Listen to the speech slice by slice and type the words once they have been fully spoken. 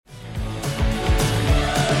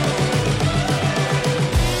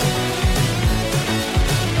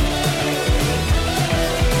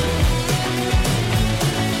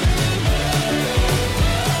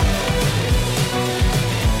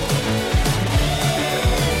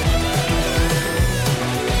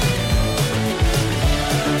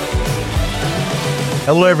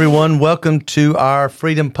Hello, everyone. Welcome to our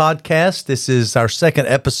Freedom Podcast. This is our second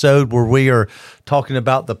episode where we are talking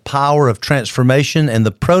about the power of transformation and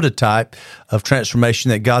the prototype of transformation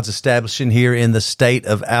that God's establishing here in the state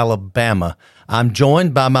of Alabama. I'm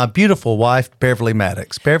joined by my beautiful wife, Beverly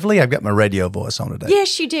Maddox. Beverly, I've got my radio voice on today.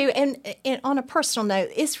 Yes, you do. And on a personal note,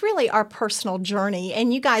 it's really our personal journey,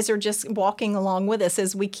 and you guys are just walking along with us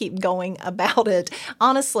as we keep going about it.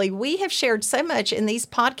 Honestly, we have shared so much in these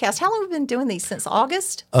podcasts. How long have we been doing these? Since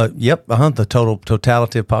August? The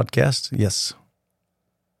totality of podcasts, yes.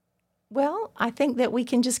 Well, I think that we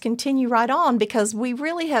can just continue right on because we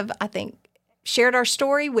really have, I think, shared our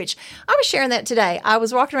story, which I was sharing that today. I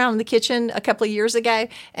was walking around in the kitchen a couple of years ago,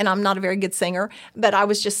 and I'm not a very good singer, but I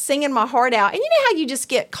was just singing my heart out. And you know how you just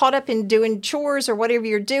get caught up in doing chores or whatever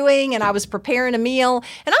you're doing, and I was preparing a meal,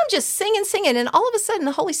 and I'm just singing, and all of a sudden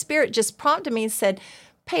the Holy Spirit just prompted me and said,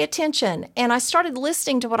 pay attention. And I started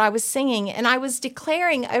listening to what I was singing, and I was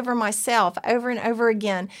declaring over myself over and over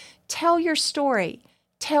again, tell your story.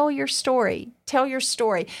 Tell your story. Tell your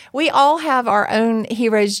story. We all have our own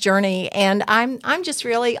hero's journey, and I'm just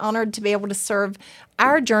really honored to be able to serve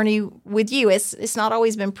our journey with you. It's not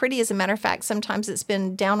always been pretty. As a matter of fact, sometimes it's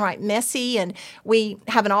been downright messy, and we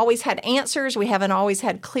haven't always had answers. We haven't always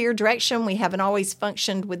had clear direction. We haven't always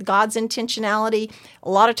functioned with God's intentionality.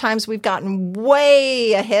 A lot of times we've gotten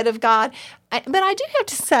way ahead of God. But I do have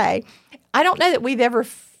to say, I don't know that we've ever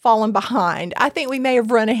fallen behind. I think we may have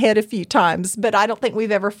run ahead a few times, but I don't think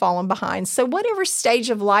we've ever fallen behind. So whatever stage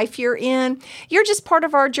of life you're in, you're just part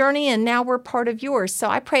of our journey, and now we're part of yours. So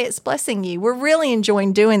I pray it's blessing you. We're really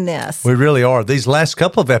enjoying doing this. We really are. These last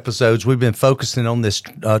couple of episodes, we've been focusing on this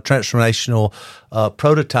transformational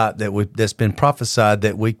prototype that's been prophesied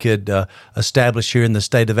that we could establish here in the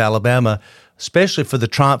state of Alabama, especially for the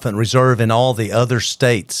Triumphant Reserve and all the other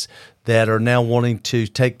states that are now wanting to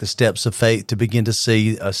take the steps of faith to begin to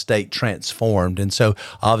see a state transformed. And so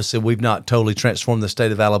obviously we've not totally transformed the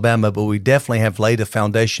state of Alabama, but we definitely have laid a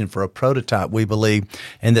foundation for a prototype, we believe,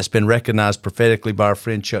 and that's been recognized prophetically by our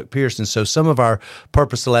friend Chuck Pierce. And so some of our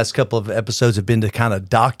purpose the last couple of episodes have been to kind of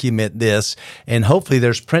document this, and hopefully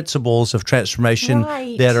there's principles of transformation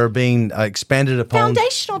that are being expanded upon.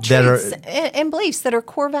 Foundational truths and beliefs that are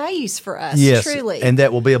core values for us, yes, truly. And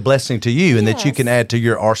that will be a blessing to you and that you can add to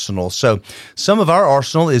your arsenal. So some of our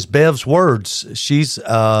arsenal is Bev's words. She's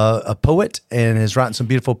a poet and is writing some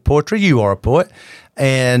beautiful poetry. You are a poet.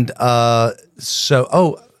 And I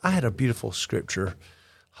had a beautiful scripture.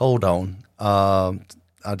 Hold on.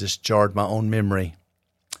 I just jarred my own memory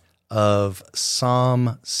of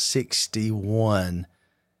Psalm 61.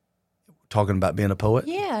 Talking about being a poet.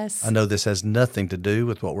 Yes. I know this has nothing to do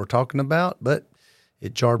with what we're talking about, but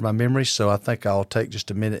it jarred my memory, so I think I'll take just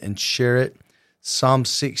a minute and share it. Psalm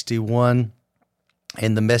 61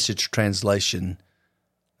 in the Message translation.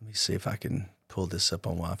 Let me see if I can pull this up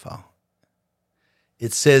on Wi-Fi.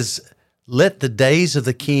 It says, "Let the days of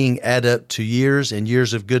the king add up to years and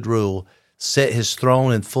years of good rule. Set his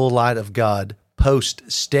throne in full light of God.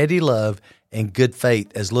 Post steady love and good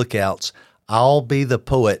faith as lookouts. I'll be the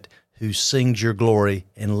poet who sings your glory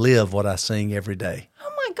and live what I sing every day."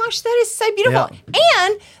 Oh my gosh, that is so beautiful. Yeah.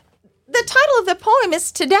 And the title of the poem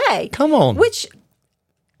is Today. Come on. Which,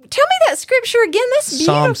 tell me that scripture again. That's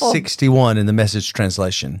beautiful. Psalm 61 in the Message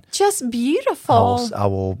translation. Just beautiful. I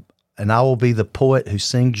will be the poet who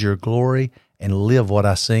sings your glory and live what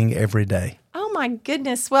I sing every day. Oh my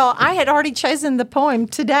goodness. Well, I had already chosen the poem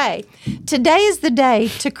today. Today is the day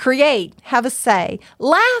to create, have a say,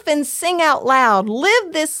 laugh and sing out loud,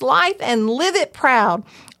 live this life and live it proud.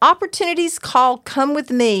 Opportunities call, come with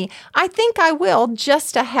me. I think I will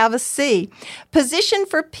just to have a see. Position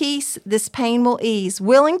for peace, this pain will ease.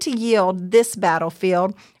 Willing to yield this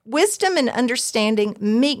battlefield. Wisdom and understanding,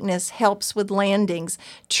 meekness helps with landings.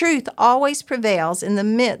 Truth always prevails in the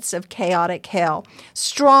midst of chaotic hell.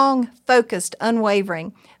 Strong, focused,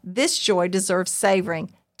 unwavering. This joy deserves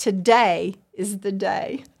savoring. Today is the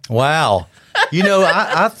day. Wow. You know,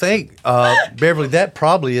 I think, Beverly, that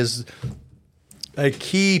probably is a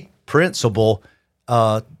key principle.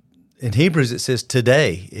 In Hebrews, it says,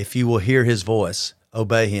 today, if you will hear his voice,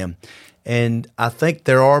 obey him. And I think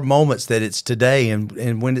there are moments that it's today.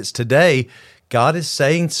 And when it's today, God is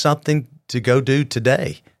saying something to go do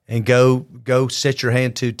today and go set your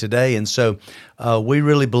hand to today. And so we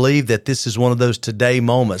really believe that this is one of those today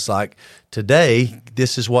moments. Like today,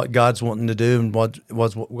 this is what God's wanting to do and what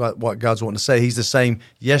God's wanting to say. He's the same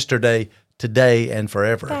yesterday, today, and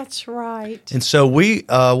forever. That's right. And so we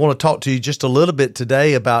want to talk to you just a little bit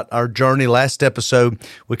today about our journey. Last episode,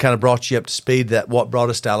 we kind of brought you up to speed that what brought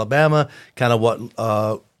us to Alabama, kind of what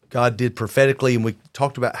God did prophetically, and we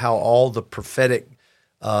talked about how all the prophetic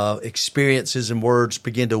experiences and words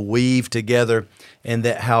begin to weave together, and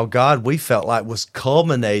that how God, we felt like, was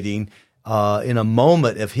culminating in a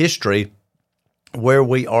moment of history where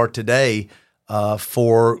we are today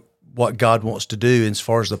for what God wants to do as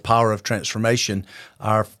far as the power of transformation.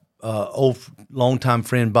 Our old longtime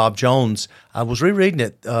friend Bob Jones, I was rereading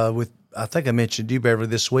it I think I mentioned to you, Beverly,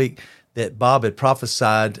 this week, that Bob had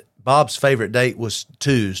prophesied. Bob's favorite date was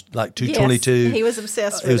twos, like 222. Yes, he was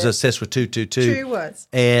obsessed with it. He was obsessed with 222. True was.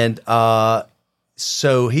 And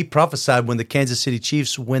so he prophesied when the Kansas City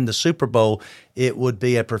Chiefs win the Super Bowl, it would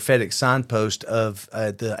be a prophetic signpost of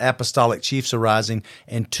the apostolic Chiefs arising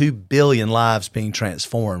and 2 billion lives being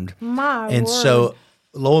transformed. And so,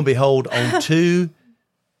 lo and behold, on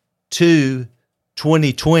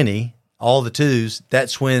 2/2/2020, all the twos,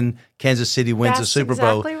 that's when Kansas City wins the Super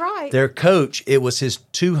Bowl. Exactly right. Their coach, it was his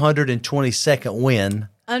 222nd win.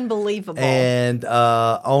 Unbelievable. And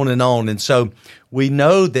on and on. And so we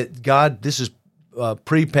know that God, this is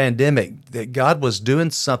pre-pandemic, that God was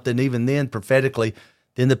doing something even then prophetically.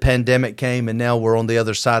 Then the pandemic came, and now we're on the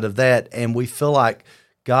other side of that. And we feel like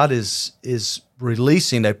God is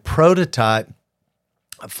releasing a prototype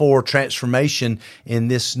for transformation in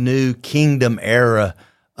this new kingdom era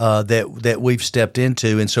that we've stepped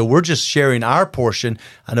into. And so we're just sharing our portion.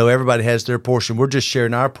 I know everybody has their portion. We're just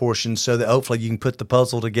sharing our portion so that hopefully you can put the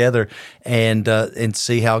puzzle together and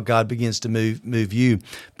see how God begins to move you.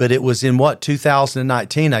 But it was in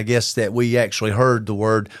 2019, I guess, that we actually heard the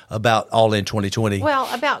word about All In 2020. Well,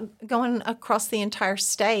 about going across the entire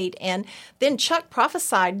state. And then Chuck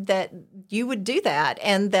prophesied that you would do that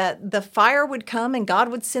and that the fire would come and God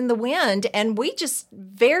would send the wind. And we just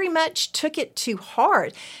very much took it to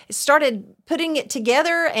heart. Started putting it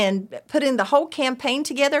together and putting the whole campaign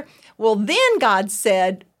together. Well, then God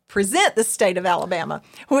said, present the state of Alabama,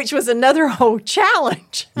 which was another whole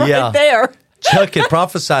challenge right there. Chuck had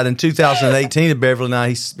prophesied in 2018 to Beverly and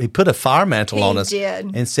I. He put a fire mantle on us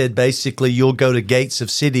did. And said, basically, you'll go to gates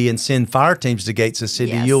of city and send fire teams to gates of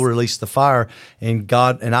city. Yes. You'll release the fire, and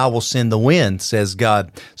God and I will send the wind, says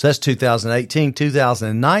God. So that's 2018.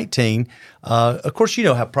 2019, of course, you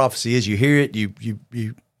know how prophecy is. You hear it, you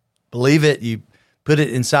believe it, you put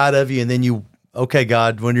it inside of you, and then you, okay,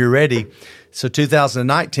 God, when you're ready. So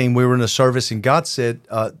 2019, we were in a service, and God said,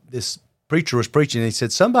 this preacher was preaching, and he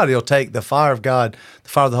said, somebody will take the fire of God, the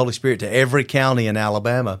fire of the Holy Spirit, to every county in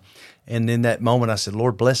Alabama. And in that moment, I said,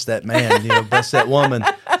 Lord, bless that man, bless that woman,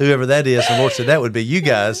 whoever that is. And the Lord said, that would be you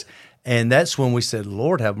guys. And that's when we said,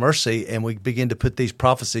 Lord, have mercy. And we began to put these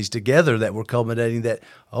prophecies together that were culminating that,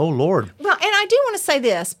 oh, Lord. Well, and I do want to say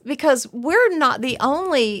this, because we're not the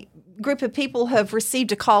only group of people who have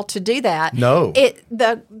received a call to do that. No.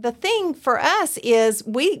 The thing for us is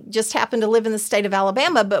we just happen to live in the state of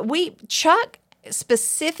Alabama, but Chuck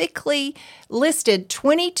specifically listed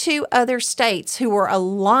 22 other states who were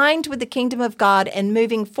aligned with the kingdom of God and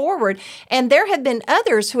moving forward. And there have been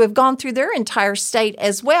others who have gone through their entire state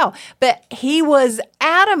as well. But he was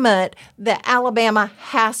adamant that Alabama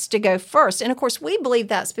has to go first. And of course, we believe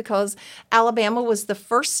that's because Alabama was the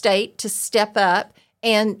first state to step up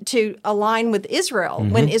and to align with Israel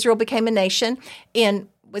when Israel became a nation in,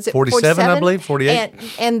 was it 47, I believe, 48.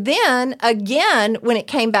 And then again when it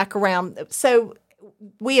came back around. So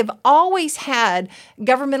we have always had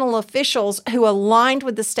governmental officials who aligned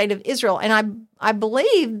with the state of Israel. And I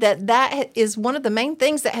believe that is one of the main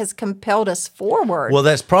things that has compelled us forward. Well,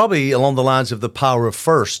 that's probably along the lines of the power of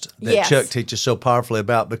first that Yes. Chuck teaches so powerfully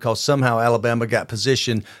about, because somehow Alabama got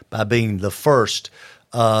positioned by being the first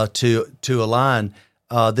to align.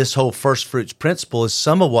 This whole first fruits principle is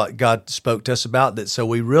some of what God spoke to us about. That so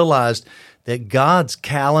we realized that God's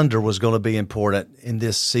calendar was going to be important in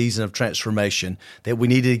this season of transformation, that we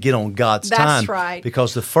needed to get on God's time. That's right.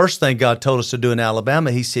 Because the first thing God told us to do in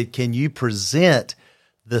Alabama, he said, can you present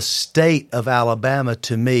the state of Alabama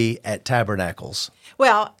to me at Tabernacles?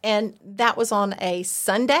 Well, and that was on a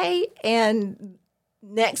Sunday, and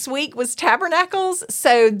next week was Tabernacles.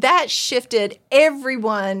 So that shifted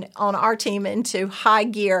everyone on our team into high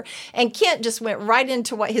gear. And Kent just went right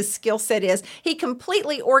into what his skill set is. He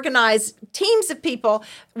completely organized teams of people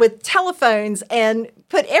with telephones and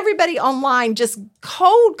put everybody online, just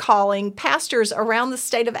cold calling pastors around the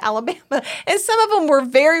state of Alabama. And some of them were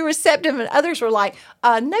very receptive, and others were like,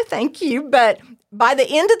 no, thank you. But by the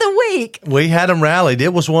end of the week, we had them rallied.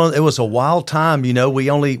 It was a wild time. You know, we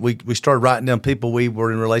started writing down people we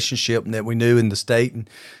were in relationship and that we knew in the state. And,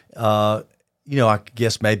 I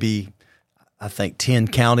guess maybe I think 10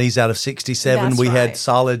 counties out of 67 That's we had right.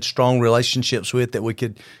 solid, strong relationships with that we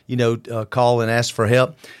could, call and ask for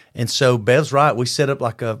help. And so Bev's right. We set up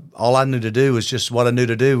all I knew to do was just what I knew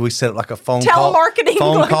to do. We set up like a phone Telemarketing,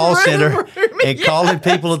 call like center and calling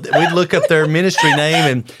people. We'd look up their ministry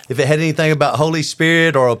name, and if it had anything about Holy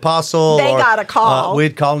Spirit or apostle, They got a call.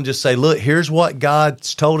 we'd call and just say, look, here's what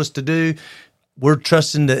God's told us to do. We're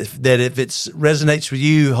trusting that if it resonates with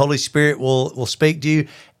you, Holy Spirit will speak to you.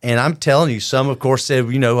 And I'm telling you, some, of course, said,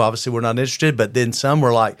 obviously we're not interested. But then some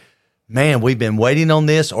were like, man, we've been waiting on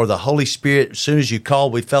this, or the Holy Spirit, as soon as you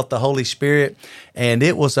called, we felt the Holy Spirit. And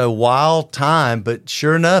it was a wild time. But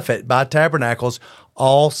sure enough, by Tabernacles,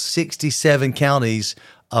 all 67 counties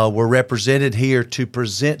were represented here to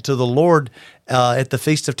present to the Lord at the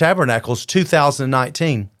Feast of Tabernacles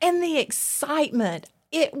 2019. And the excitement,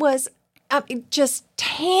 it was just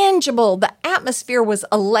tangible. The atmosphere was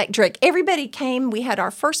electric. Everybody came. We had our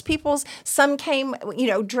first peoples. Some came,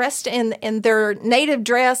 dressed in their native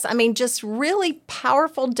dress. I mean, just really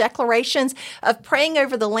powerful declarations of praying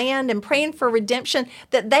over the land and praying for redemption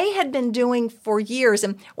that they had been doing for years.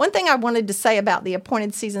 And one thing I wanted to say about the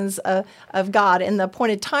appointed seasons of God and the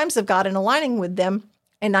appointed times of God and aligning with them,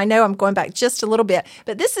 and I know I'm going back just a little bit,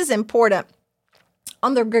 but this is important.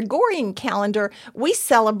 On the Gregorian calendar, we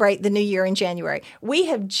celebrate the new year in January. We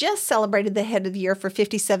have just celebrated the head of the year for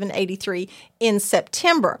 5783 in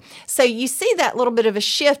September. So you see that little bit of a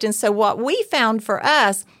shift. And so what we found for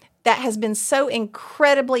us that has been so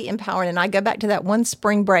incredibly empowering, and I go back to that one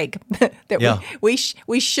spring break that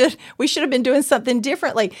we should have been doing something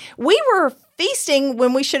differently. We were feasting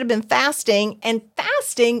when we should have been fasting, and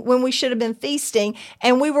fasting when we should have been feasting,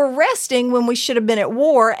 and we were resting when we should have been at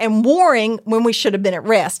war, and warring when we should have been at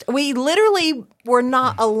rest. We literally were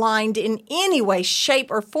not aligned in any way,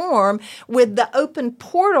 shape, or form with the open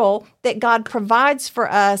portal that God provides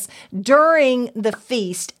for us during the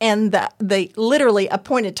feast and the literally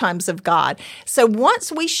appointed times of God. So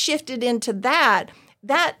once we shifted into that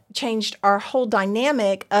changed our whole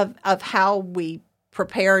dynamic of how we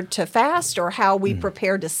prepared to fast or how we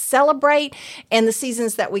prepare to celebrate and the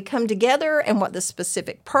seasons that we come together and what the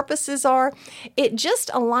specific purposes are. It just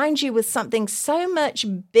aligns you with something so much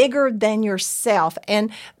bigger than yourself. And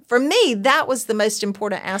for me, that was the most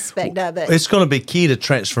important aspect of it. It's going to be key to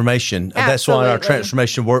transformation. Absolutely. That's why in our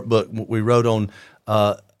transformation workbook, we wrote on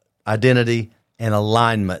identity and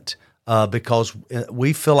alignment. Because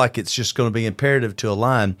we feel like it's just going to be imperative to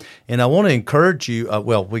align. And I want to encourage you,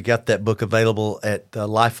 we got that book available at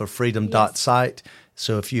lifeoffreedom.site.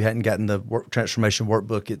 So if you hadn't gotten the transformation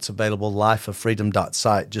workbook, it's available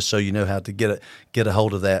lifeoffreedom.site, just so you know how to get a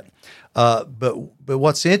hold of that. But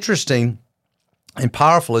what's interesting and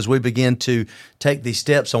powerful as we begin to take these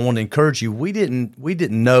steps, I want to encourage you, we didn't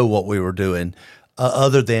know what we were doing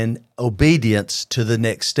other than obedience to the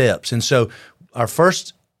next steps. And so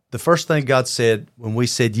the first thing God said when we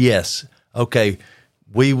said yes, okay,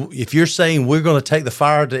 if you're saying we're going to take the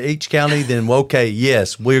fire to each county, then okay,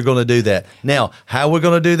 yes, we're going to do that. Now, how we're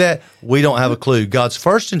going to do that, we don't have a clue. God's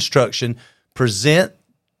first instruction, present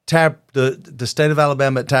the state of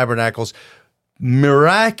Alabama at Tabernacles.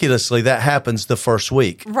 Miraculously, that happens the first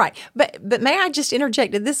week. Right. But may I just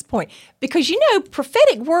interject at this point? Because,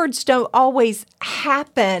 prophetic words don't always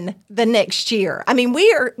happen the next year. I mean,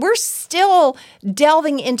 we're still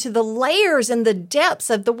delving into the layers and the depths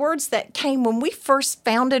of the words that came when we first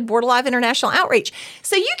founded Word Alive International Outreach.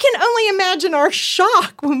 So you can only imagine our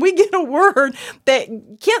shock when we get a word that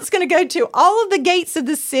Kent's going to go to all of the gates of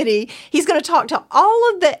the city. He's going to talk to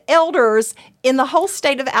all of the elders in the whole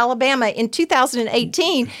state of Alabama in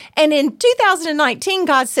 2018. And in 2019,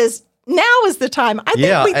 God says, now is the time. I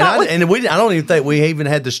don't even think we even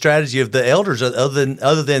had the strategy of the elders other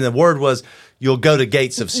than the word was, you'll go to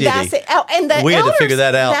gates of city. That's it. Oh, and we had to figure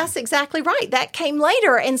that out. That's exactly right. That came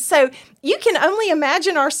later. And so you can only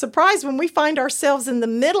imagine our surprise when we find ourselves in the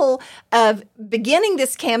middle of beginning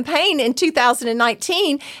this campaign in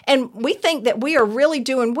 2019. And we think that we are really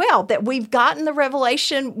doing well, that we've gotten the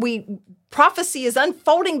revelation. Prophecy is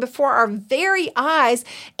unfolding before our very eyes.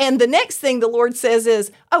 And the next thing the Lord says is,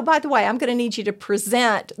 oh, by the way, I'm going to need you to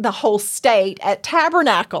present the whole state at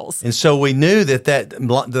Tabernacles. And so we knew that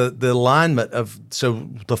the alignment so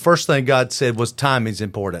the first thing God said was timing is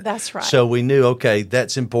important. That's right. So we knew, okay,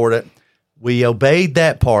 that's important. We obeyed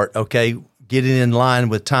that part, okay, getting in line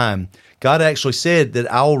with time. God actually said that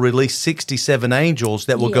I will release 67 angels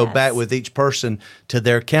that will go back with each person to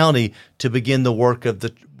their county to begin the work of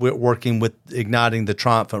working with igniting the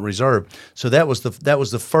triumphant reserve. So that was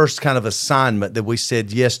the first kind of assignment that we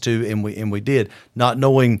said yes to, and we did, not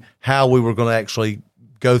knowing how we were going to actually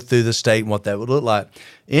go through the state and what that would look like.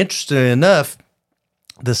 Interestingly enough,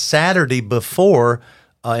 the Saturday before,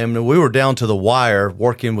 and we were down to the wire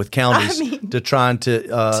working with counties to trying to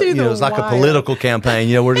it was like a political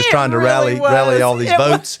campaign. We're just trying to rally all these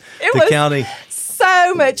votes. The county.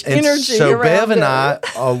 So much energy. So around Bev and I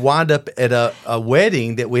wind up at a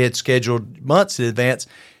wedding that we had scheduled months in advance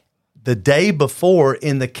the day before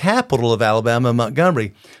in the capital of Alabama,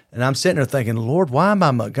 Montgomery. And I'm sitting there thinking, Lord, why am I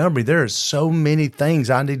in Montgomery? There are so many things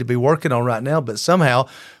I need to be working on right now. But somehow,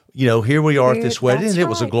 here we are at this wedding. And it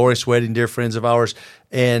was a glorious wedding, dear friends of ours,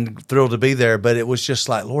 and thrilled to be there. But it was just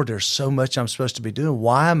like, Lord, there's so much I'm supposed to be doing.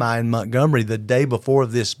 Why am I in Montgomery the day before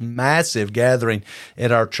this massive gathering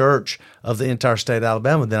at our church of the entire state of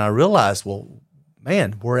Alabama? Then I realized, well,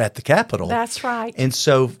 man, we're at the Capitol. That's right. And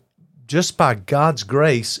so just by God's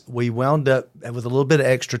grace, we wound up with a little bit of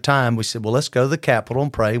extra time. We said, well, let's go to the Capitol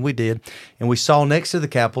and pray. And we did. And we saw next to the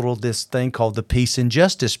Capitol this thing called the Peace and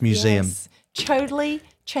Justice Museum. Yes. Totally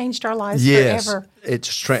changed our lives forever.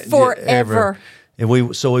 It's forever. And we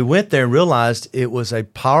went there and realized it was a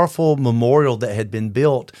powerful memorial that had been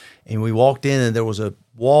built. And we walked in and there was a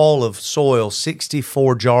wall of soil,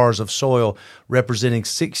 64 jars of soil representing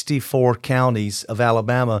 64 counties of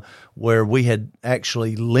Alabama where we had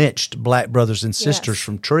actually lynched black brothers and sisters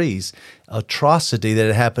from trees. Atrocity that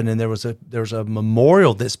had happened, and there's a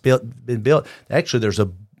memorial that's been built. Actually, there's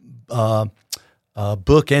a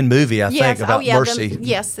book and movie, I think, about Mercy.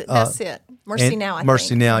 That's it. Mercy Now, I think.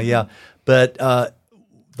 Mercy Now, yeah. But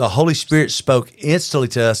the Holy Spirit spoke instantly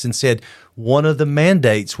to us and said, one of the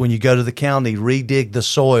mandates when you go to the county, redig the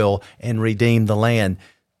soil and redeem the land.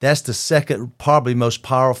 That's the second, probably most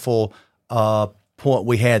powerful point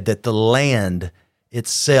we had, that the land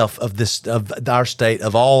itself of our state,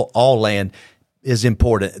 of all land, is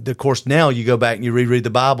important. Of course, now you go back and you reread the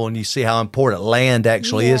Bible and you see how important land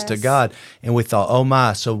actually is to God. And we thought, oh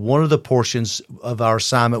my. So one of the portions of our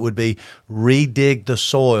assignment would be redig the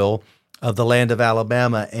soil of the land of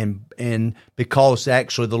Alabama, and because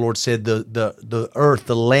actually the Lord said the earth,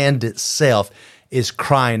 the land itself, is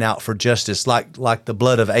crying out for justice, like the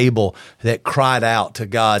blood of Abel that cried out to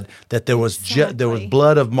God, that there was there was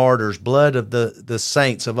blood of martyrs, blood of the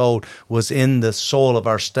saints of old was in the soil of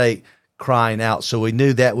our state crying out. So we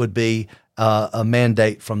knew that would be a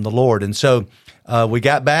mandate from the Lord. And so we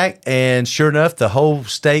got back, and sure enough, the whole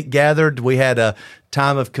state gathered. We had a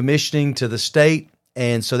time of commissioning to the state.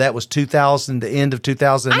 And so that was the end of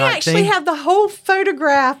 2019. I actually have the whole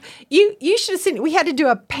photograph. You should have seen it. We had to do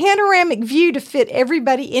a panoramic view to fit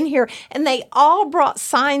everybody in here. And they all brought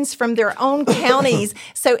signs from their own counties.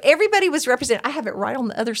 So everybody was represented. I have it right on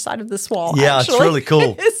the other side of this wall. Yeah, actually. It's really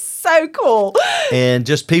cool. It's so cool. And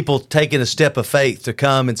just people taking a step of faith to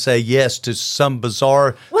come and say yes to some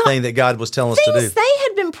bizarre thing that God was telling us to do. Things they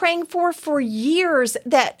had been praying for years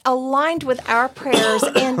that aligned with our prayers.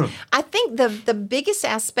 And I think the biggest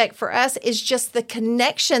aspect for us is just the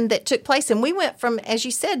connection that took place. And we went from, as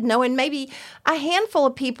you said, knowing maybe a handful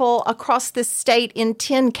of people across this state in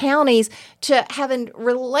 10 counties to having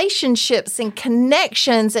relationships and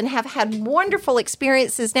connections, and have had wonderful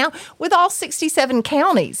experiences now with all 67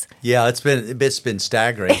 counties. Yeah, it's been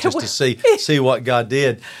staggering just to see what God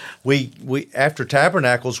did. We after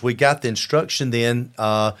Tabernacles, we got the instruction then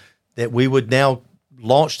that we would now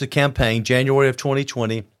launch the campaign January of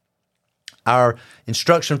 2020. Our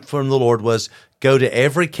instruction from the Lord was go to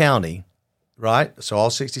every county, right? So all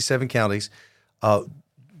 67 counties,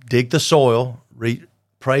 dig the soil,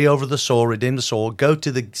 pray over the soil, redeem the soil, go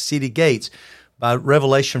to the city gates. By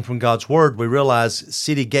revelation from God's word, we realized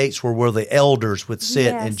city gates were where the elders would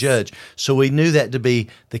sit and judge. So we knew that to be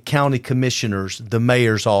the county commissioners, the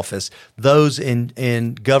mayor's office, those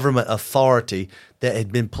in government authority that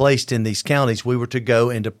had been placed in these counties. We were to go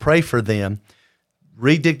and to pray for them,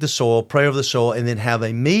 redig the soil, pray over the soil, and then have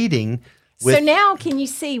a meeting with... So now can you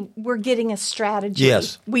see we're getting a strategy?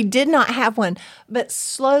 Yes. We did not have one, but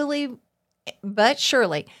slowly but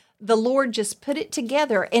surely the Lord just put it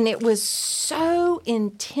together, and it was so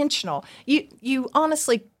intentional. You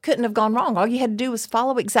honestly couldn't have gone wrong. All you had to do was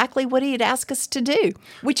follow exactly what He had asked us to do,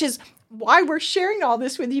 which is why we're sharing all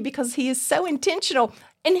this with you, because He is so intentional.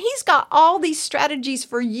 And He's got all these strategies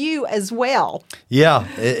for you as well. Yeah,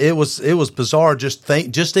 it was bizarre.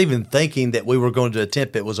 Just even thinking that we were going to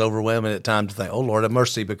attempt it was overwhelming at times to think, oh, Lord have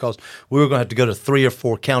mercy, because we were going to have to go to 3 or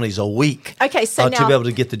 4 counties a week so now, to be able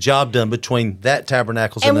to get the job done between that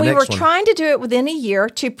Tabernacles and the next one. And we were trying to do it within a year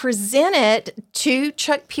to present it to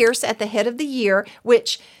Chuck Pierce at the head of the year,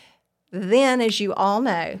 which then, as you all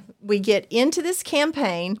know, we get into this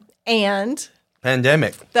campaign and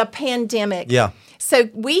Pandemic. The pandemic. Yeah. So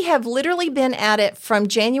we have literally been at it from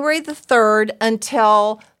January the 3rd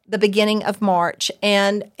until the beginning of March,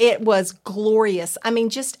 and it was glorious. I mean,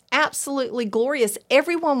 just absolutely glorious.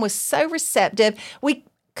 Everyone was so receptive. We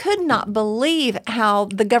could not believe how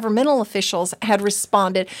the governmental officials had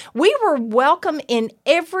responded. We were welcome in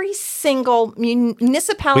every single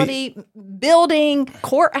municipality, building,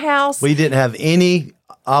 courthouse. We didn't have any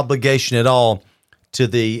obligation at all to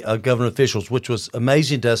the government officials, which was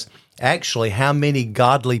amazing to us. Actually, how many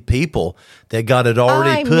godly people that God had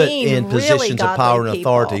already put in positions of power and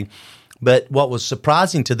authority. But what was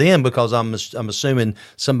surprising to them, because I'm assuming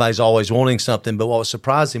somebody's always wanting something, but what was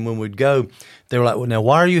surprising when we'd go, they were like, well, now,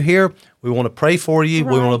 why are you here? We want to pray for you.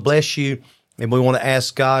 Right. We want to bless you. And we want to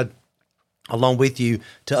ask God, along with you,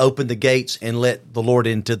 to open the gates and let the Lord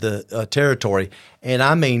into the territory. And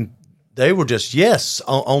I mean, they were just, yes,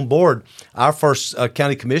 on board. Our first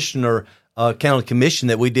county commission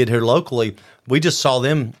that we did here locally, we just saw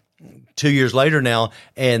them 2 years later now,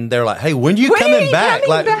 and they're like, hey, when you coming back?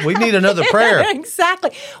 We need another prayer.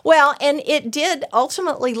 Exactly. Well, and it did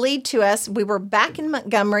ultimately lead to us. We were back in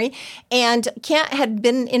Montgomery, and Kent had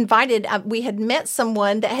been invited. We had met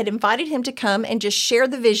someone that had invited him to come and just share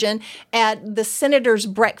the vision at the senator's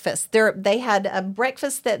breakfast. They had a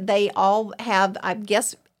breakfast that they all have, I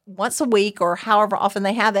guess, once a week or however often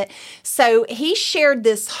they have it. So he shared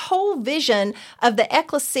this whole vision of the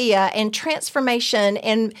ecclesia and transformation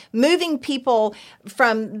and moving people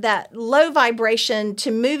from that low vibration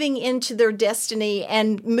to moving into their destiny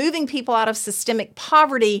and moving people out of systemic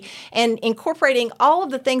poverty and incorporating all of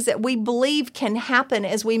the things that we believe can happen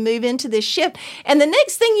as we move into this shift. And the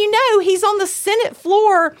next thing you know, he's on the Senate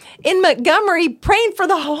floor in Montgomery praying for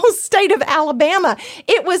the whole state of Alabama.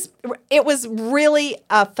 It was really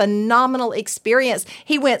a phenomenal experience.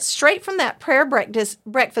 He went straight from that prayer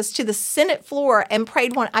breakfast to the Senate floor and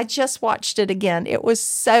prayed one. I just watched it again. It was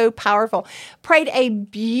so powerful. Prayed a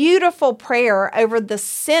beautiful prayer over the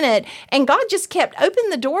Senate, and God just kept opening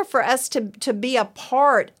the door for us to be a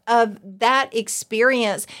part of that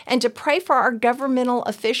experience and to pray for our governmental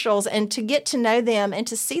officials and to get to know them and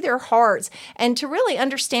to see their hearts and to really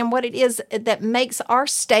understand what it is that makes our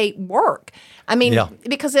state work. I mean,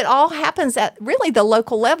 because it all happens at really the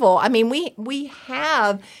local level. I mean, we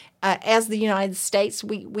have, as the United States,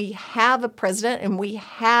 we have a president and we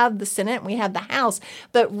have the Senate and we have the House.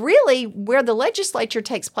 But really, where the legislature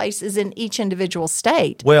takes place is in each individual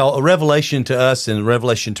state. Well, a revelation to us and a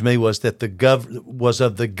revelation to me was that was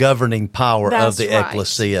of the governing power of the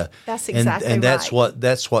ecclesia. That's exactly right. And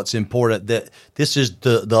that's what's important. That this is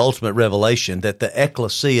the ultimate revelation, that the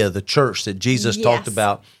ecclesia, the church that Jesus talked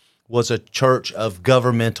about, was a church of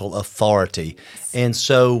governmental authority. And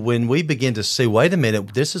so when we begin to see, wait a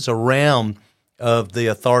minute, this is a realm of the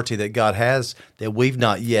authority that God has that we've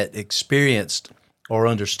not yet experienced or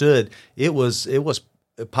understood, it was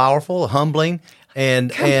powerful, humbling, and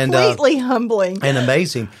completely humbling and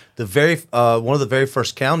amazing. One of the very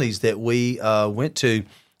first counties that we went to,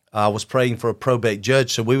 I was praying for a probate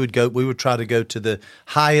judge, so we would try to go to the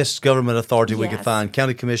highest government authority we could find,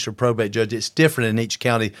 county commissioner, probate judge. It's different in each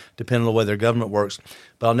county depending on the way their government works.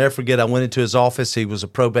 But I'll never forget, I went into his office. He was a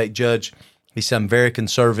probate judge. He said, I'm very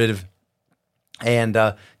conservative. And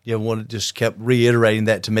just kept reiterating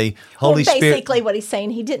that to me. Holy Spirit. Basically what he's saying,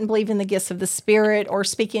 he didn't believe in the gifts of the Spirit or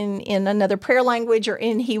speaking in another prayer language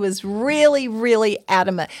he was really, really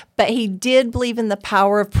adamant. But he did believe in the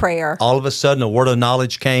power of prayer. All of a sudden, a word of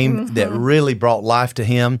knowledge came that really brought life to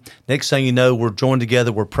him. Next thing you know, we're joined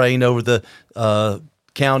together. We're praying over the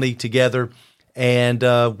county together. And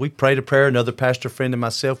we prayed a prayer, another pastor friend and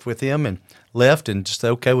myself with him, and left and just said,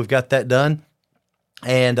 okay, we've got that done.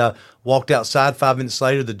 And walked outside. 5 minutes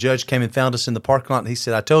later, the judge came and found us in the parking lot. And he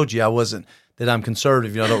said, I told you that I'm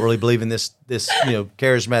conservative. I don't really believe in this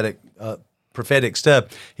charismatic, prophetic stuff.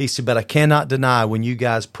 He said, but I cannot deny when you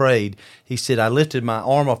guys prayed. He said, I lifted my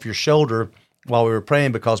arm off your shoulder while we were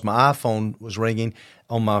praying because my iPhone was ringing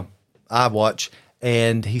on my iWatch.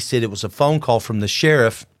 And he said it was a phone call from the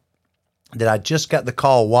sheriff that I just got the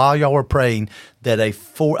call while y'all were praying that I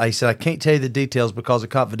said, I can't tell you the details because of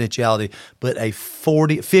confidentiality, but a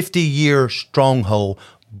 50-year stronghold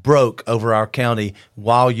broke over our county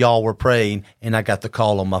while y'all were praying, and I got the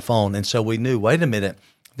call on my phone. And so we knew, wait a minute,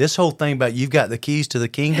 this whole thing about you've got the keys to the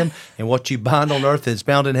kingdom and what you bind on earth is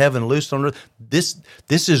bound in heaven, loosed on earth, this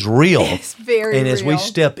is real. It's very real. And as we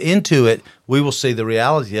step into it, we will see the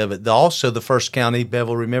reality of it. Also, the first county,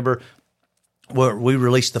 Bevel, remember, where we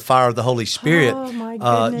released the fire of the Holy Spirit. Oh, my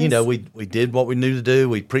goodness. We did what we knew to do.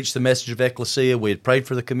 We preached the message of ecclesia. We had prayed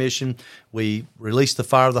for the commission. We released the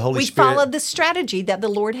fire of the Holy Spirit. We followed the strategy that the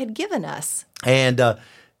Lord had given us. And,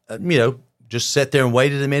 just sat there and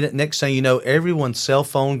waited a minute. Next thing you know, everyone's cell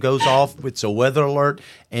phone goes off. It's a weather alert.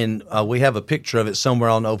 And we have a picture of it somewhere.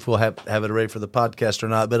 I don't know if we'll have it ready for the podcast or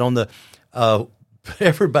not. But on the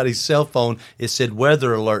everybody's cell phone, it said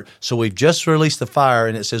weather alert. So we've just released the fire,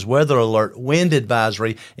 and it says weather alert, wind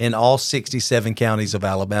advisory in all 67 counties of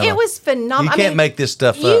Alabama. It was phenomenal. You can't make this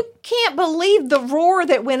stuff up. You can't believe the roar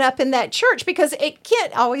that went up in that church, because it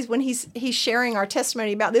can't always, when he's sharing our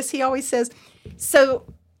testimony about this, he always says, so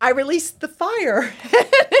I released the fire.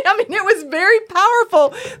 I mean, it was very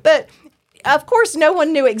powerful, but of course, no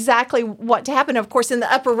one knew exactly what to happen. Of course, in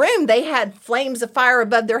the upper room, they had flames of fire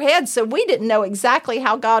above their heads, so we didn't know exactly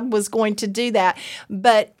how God was going to do that.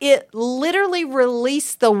 But it literally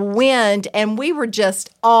released the wind, and we were just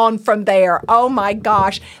on from there. Oh, my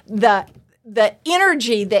gosh. The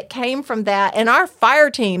energy that came from that, and our fire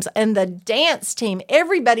teams and the dance team,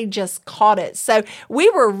 everybody just caught it. So we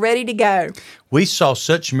were ready to go. We saw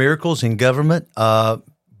such miracles in government.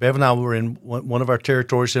 Bev and I were in one of our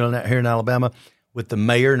territories here in Alabama with the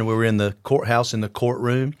mayor, and we were in the courthouse in the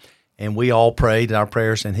courtroom, and we all prayed our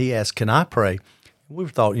prayers, and he asked, can I pray? We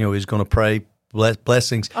thought, he was going to pray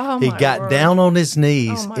blessings. Oh, he got down on his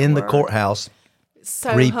knees in the courthouse,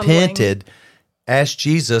 so repented, humbling. Asked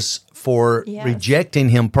Jesus for rejecting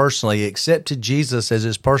him personally, accepted Jesus as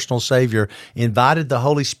his personal Savior, invited the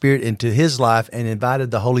Holy Spirit into his life, and invited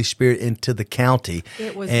the Holy Spirit into the county.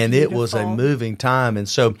 It was beautiful. It was a moving time. And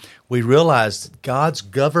so we realized God's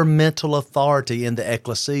governmental authority in the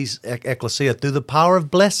ecclesia through the power of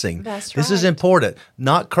blessing. That's This is right. important.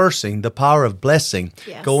 Not cursing, the power of blessing.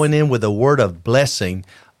 Yes. Going in with a word of blessing.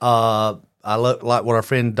 I like what our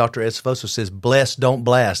friend Dr. Esfoso says, bless, don't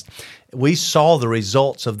blast. We saw the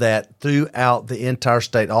results of that throughout the entire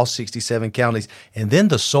state, all 67 counties. And then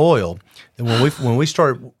the soil. And when we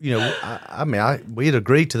started, we had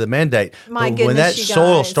agreed to the mandate. My but goodness, when that you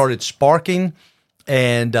soil guys. started sparking,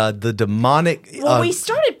 and the demonic we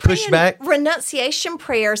started praying pushback. renunciation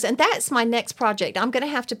prayers, and that's my next project. I'm going to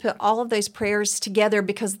have to put all of those prayers together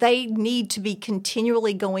because they need to be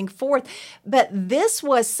continually going forth. But this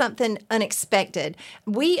was something unexpected.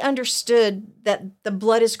 We understood that the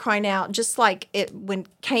blood is crying out, just like it when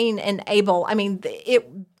Cain and Abel. I mean,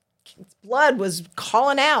 blood was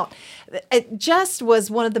calling out. It just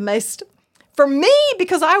was one of the most, for me,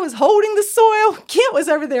 because I was holding the soil. Kent was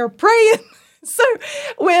over there praying. So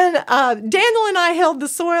when Daniel and I held the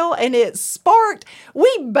soil and it sparked,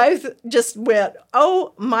 we both just went,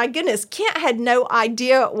 oh my goodness. Kent had no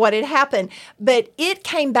idea what had happened, but it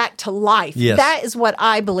came back to life. Yes. That is what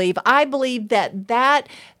I believe. I believe that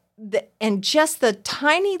and just the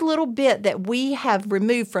tiny little bit that we have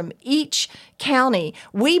removed from each county,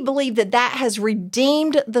 we believe that has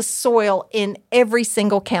redeemed the soil in every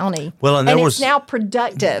single county. Well, and it's now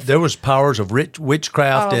productive. There was powers of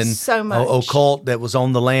witchcraft and so much. occult that was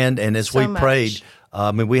on the land, and as we prayed,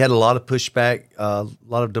 we had a lot of pushback, a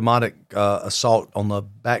lot of demonic assault on the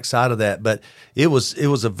backside of that, but it was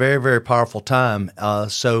a very, very powerful time.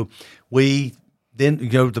 So we. Then,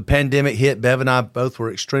 the pandemic hit. Bev and I both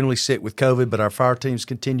were extremely sick with COVID, but our fire teams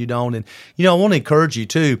continued on. And, I want to encourage you,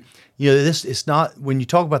 too. It's not, when you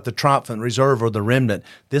talk about the triumphant reserve or the remnant,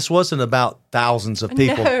 this wasn't about thousands of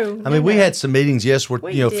people. No, we had some meetings, yes, where,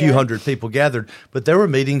 a few hundred people gathered, but there were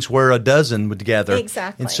meetings where a dozen would gather.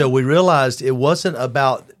 Exactly. And so we realized it wasn't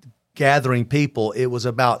about gathering people. It was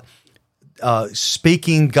about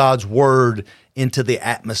speaking God's word into the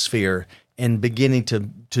atmosphere and beginning to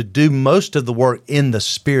do most of the work in the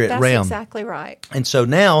spirit realm. That's exactly right. And so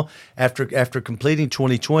now, after completing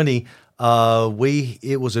 2020,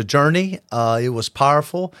 it was a journey. It was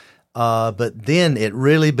powerful, but then it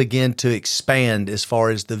really began to expand as far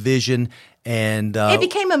as the vision, and it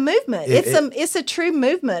became a movement. It's a true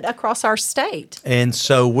movement across our state. And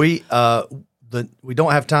so we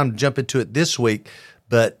don't have time to jump into it this week,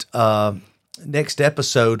 but. Next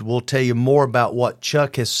episode, we'll tell you more about what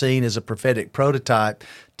Chuck has seen as a prophetic prototype,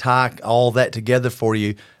 tie all that together for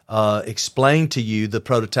you, explain to you the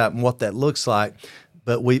prototype and what that looks like.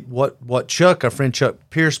 But what Chuck, our friend Chuck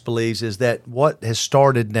Pierce, believes is that what has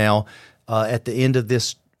started now at the end of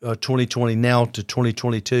this 2020 now to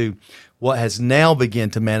 2022, what has now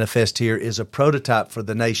begun to manifest here is a prototype for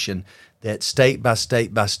the nation that state by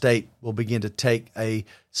state by state will begin to take a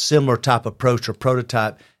similar type approach or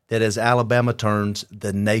prototype that as Alabama turns,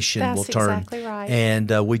 the nation will turn. That's exactly right.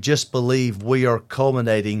 And we just believe we are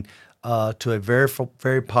culminating to a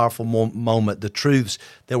very powerful moment. The truths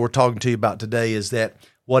that we're talking to you about today is that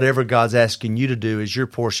whatever God's asking you to do is your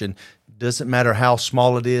portion. Doesn't matter how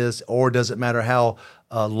small it is, or doesn't matter how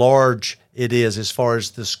large it is as far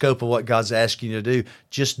as the scope of what God's asking you to do.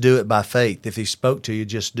 Just do it by faith. If He spoke to you,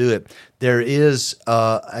 just do it. There is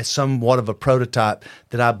somewhat of a prototype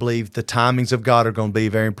that I believe the timings of God are going to be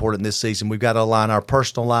very important this season. We've got to align our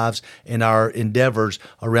personal lives and our endeavors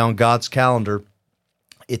around God's calendar.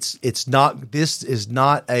 It's not. This is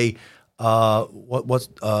not a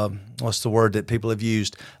what's the word that people have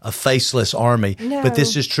used? A faceless army. No. But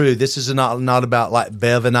this is true. This is not about like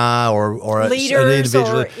Bev and I or leaders an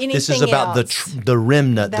individual. or anything This is about else. the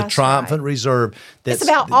remnant, That's the triumphant right. reserve. It's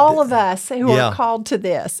about all of us who Yeah. are called to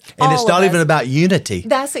this. And All it's of not us. even about unity.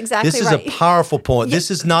 That's exactly This is right. a powerful point. This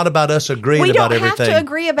is not about us agreeing We about don't have everything. to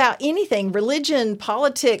agree about anything: religion,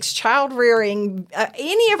 politics, child rearing,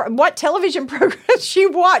 any of what television programs you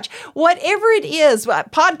watch, whatever it is,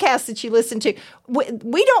 podcasts that you listen to.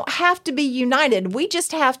 We don't have to be united. We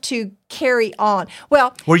just have to carry on.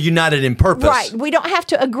 Well, We're united in purpose. right. We don't have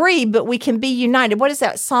to agree, but we can be united. What is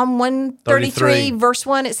that? Psalm 133, 33. verse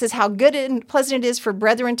 1, it says, how good and pleasant it is for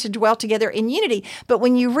brethren to dwell together in unity. But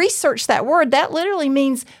when you research that word, that literally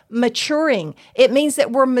means maturing. It means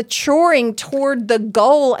that we're maturing toward the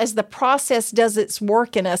goal as the process does its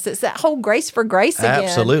work in us. It's that whole grace for grace again.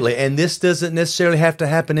 Absolutely. And this doesn't necessarily have to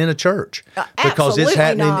happen in a church because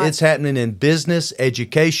absolutely not. It's happening in business,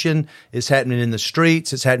 education, it's happening in the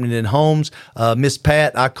streets, it's happening in homes. Miss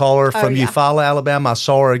Pat, I call her from yeah. Eufaula, Alabama. I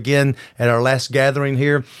saw her again at our last gathering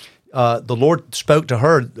here. The Lord spoke to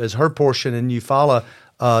her as her portion in Eufaula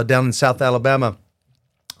down in South Alabama.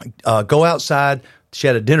 Go outside. She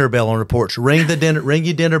had a dinner bell on her porch. Ring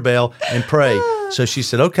your dinner bell and pray. So she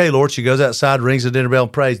said, okay, Lord. She goes outside, rings the dinner bell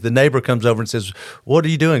and prays. The neighbor comes over and says, what are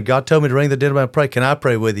you doing? God told me to ring the dinner bell and pray. Can I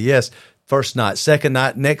pray with you? Yes. First night, second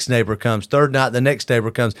night, next neighbor comes. Third night, the next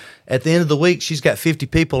neighbor comes. At the end of the week, she's got 50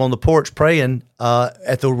 people on the porch praying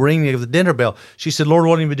at the ringing of the dinner bell. She said, Lord,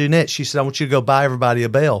 what do you do next? She said, I want you to go buy everybody a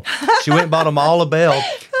bell. She went and bought them all a bell.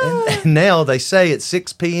 And now they say at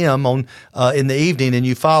 6 p.m. in the evening in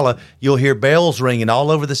Eufaula, you'll hear bells ringing all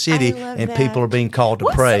over the city, I love and that. people are being called to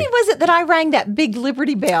What pray. city was it that I rang that big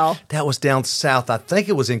Liberty Bell? That was down south. I think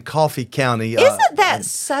it was in Coffee County. Isn't that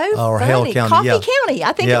so or funny? Hale County, Coffee yeah. County.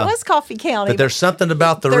 I think Yeah. it was Coffee County. But there's something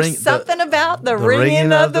about the ring. about the the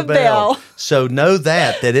ringing of the bell. So know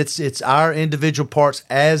that it's our individual parts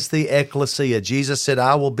as the ecclesia. Jesus said,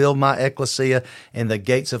 I will build my ecclesia and the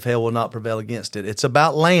gates of hell will not prevail against it. It's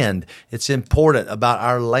about land. It's important about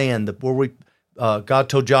our land where we God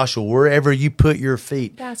told Joshua, wherever you put your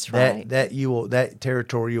feet, That's right. that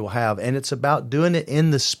territory you will have. And it's about doing it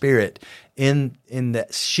in the spirit, in the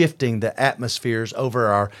shifting the atmospheres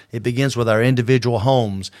over it begins with our individual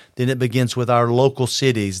homes, then it begins with our local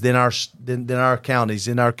cities, then our counties,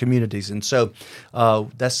 in our communities. And so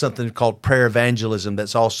that's something called prayer evangelism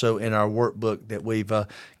that's also in our workbook that we've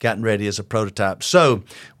gotten ready as a prototype. So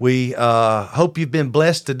we hope you've been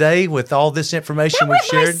blessed today with all this information That we've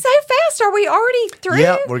went by shared. so fast. Are we already through?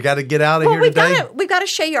 Yeah, we've got to get out of here today. We've got to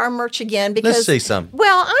show you our merch again because Let's see some.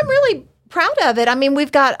 Well, I'm really proud of it. I mean,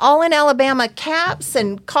 we've got All in Alabama caps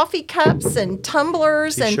and coffee cups and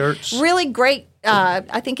tumblers T-shirts. and really great.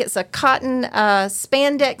 I think it's a cotton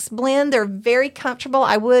spandex blend. They're very comfortable.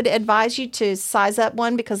 I would advise you to size up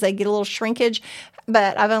one because they get a little shrinkage.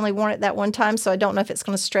 But I've only worn it that one time, so I don't know if it's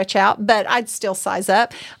going to stretch out. But I'd still size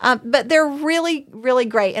up. But they're really, really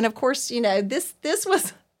great. And of course, this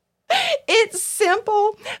was. It's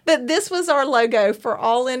simple, but this was our logo for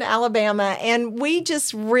All in Alabama, and we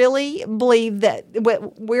just really believe that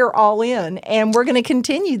we're all in, and we're going to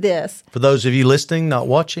continue this. For those of you listening, not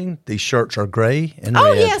watching, these shirts are gray and red.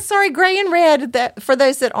 Oh, yeah, sorry, gray and red, that for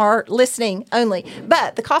those that are listening only.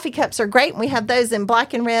 But the coffee cups are great, and we have those in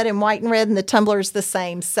black and red and white and red, and the tumbler's the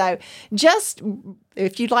same. So just,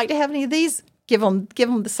 if you'd like to have any of these, give them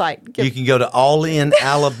the site. You can go to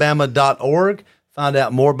allinalabama.org. Find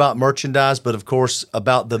out more about merchandise, but of course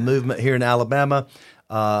about the movement here in Alabama.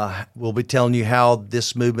 We'll be telling you how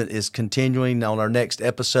this movement is continuing on our next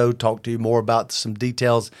episode. Talk to you more about some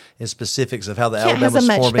details and specifics of how the Kent has Alabama's a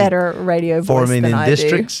much better radio voice forming than in I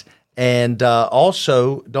districts. And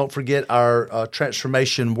also, don't forget our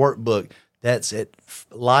transformation workbook. That's at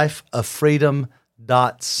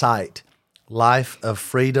lifeoffreedom.site.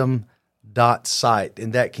 Lifeoffreedom.site.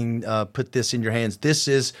 And that can put this in your hands. This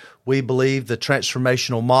is, we believe, the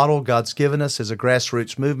transformational model God's given us as a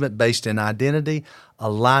grassroots movement based in identity,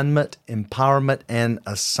 alignment, empowerment, and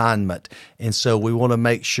assignment. And so we want to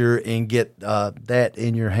make sure and get that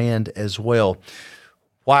in your hand as well.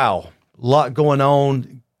 Wow, a lot going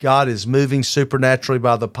on. God is moving supernaturally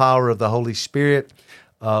by the power of the Holy Spirit.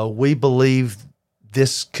 We believe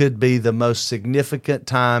this could be the most significant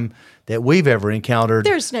time that we've ever encountered.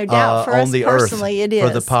 There's no doubt for on us the personally, earth it is.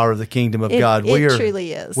 for the power of the kingdom of God. It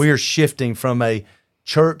truly is. We are shifting from a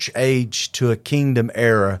church age to a kingdom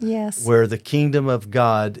era, yes, where the kingdom of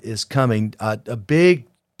God is coming. A big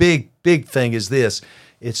thing is this: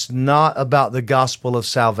 it's not about the gospel of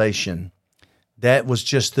salvation. That was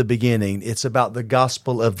just the beginning. It's about the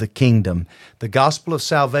gospel of the kingdom. The gospel of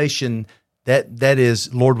salvation, that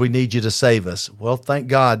is, Lord, we need you to save us. Well, thank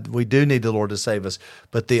God we do need the Lord to save us.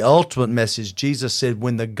 But the ultimate message, Jesus said,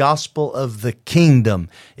 when the gospel of the kingdom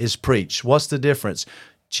is preached, what's the difference?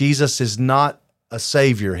 Jesus is not a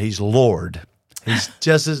savior. He's Lord. He's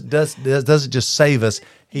doesn't just save us.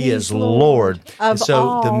 He's is Lord. And so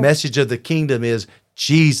all. The message of the kingdom is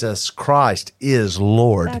Jesus Christ is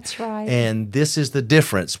Lord. That's right. And this is the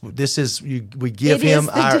difference. We give It him is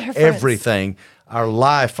the our difference. everything. Our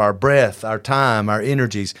life, our breath, our time, our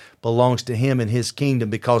energies belongs to him and his kingdom,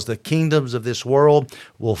 because the kingdoms of this world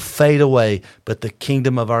will fade away, but the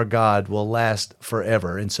kingdom of our God will last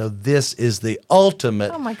forever. And so this is the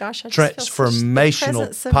ultimate Oh my gosh, I just feel such the transformational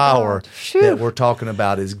presence of power God. Phew. that we're talking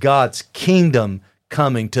about, is God's kingdom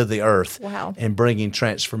coming to the earth Wow. and bringing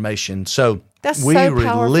transformation. So That's we so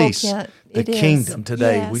powerful, release Kent. the It is. kingdom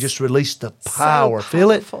today. Yes. We just released the power.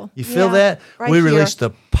 Feel it? powerful. You feel Yeah, that? right We here. release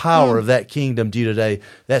the power of that kingdom to you today.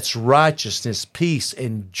 That's righteousness, peace,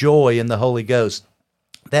 and joy in the Holy Ghost.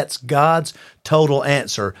 That's God's total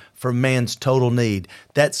answer for man's total need.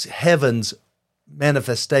 That's heaven's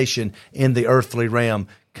manifestation in the earthly realm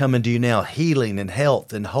coming to you now, healing and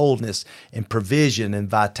health and wholeness and provision and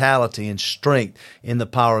vitality and strength in the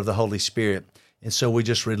power of the Holy Spirit. And so we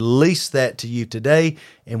just release that to you today,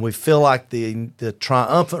 and we feel like the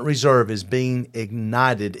triumphant reserve is being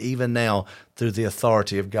ignited even now through the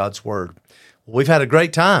authority of God's Word. We've had a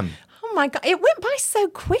great time. Oh my God, it went by so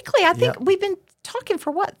quickly. I think we've been talking for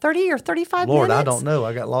what, 30 or 35 Lord, minutes? I don't know.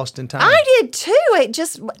 I got lost in time. I did too. It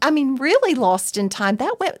just, really lost in time.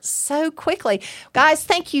 That went so quickly. Guys,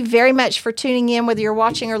 thank you very much for tuning in, whether you're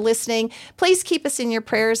watching or listening. Please keep us in your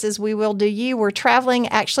prayers as we will do you. We're traveling.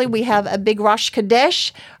 Actually, we have a big Rosh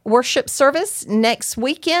Chodesh worship service next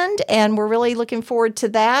weekend, and we're really looking forward to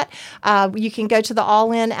that. You can go to the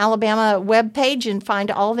All In Alabama webpage and find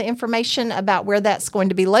all the information about where that's going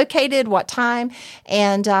to be located, what time,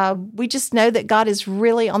 and we just know that God is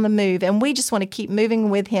really on the move, and we just want to keep moving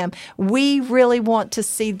with him. We really want to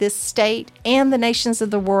see this state and the nations of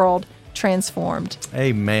the world transformed.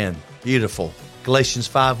 Amen. Beautiful. Galatians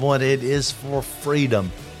 5:1, it is for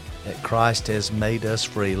freedom that Christ has made us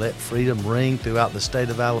free. Let freedom ring throughout the state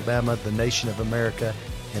of Alabama, the nation of America,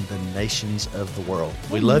 and the nations of the world.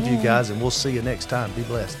 We love you guys, and we'll see you next time. Be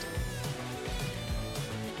blessed.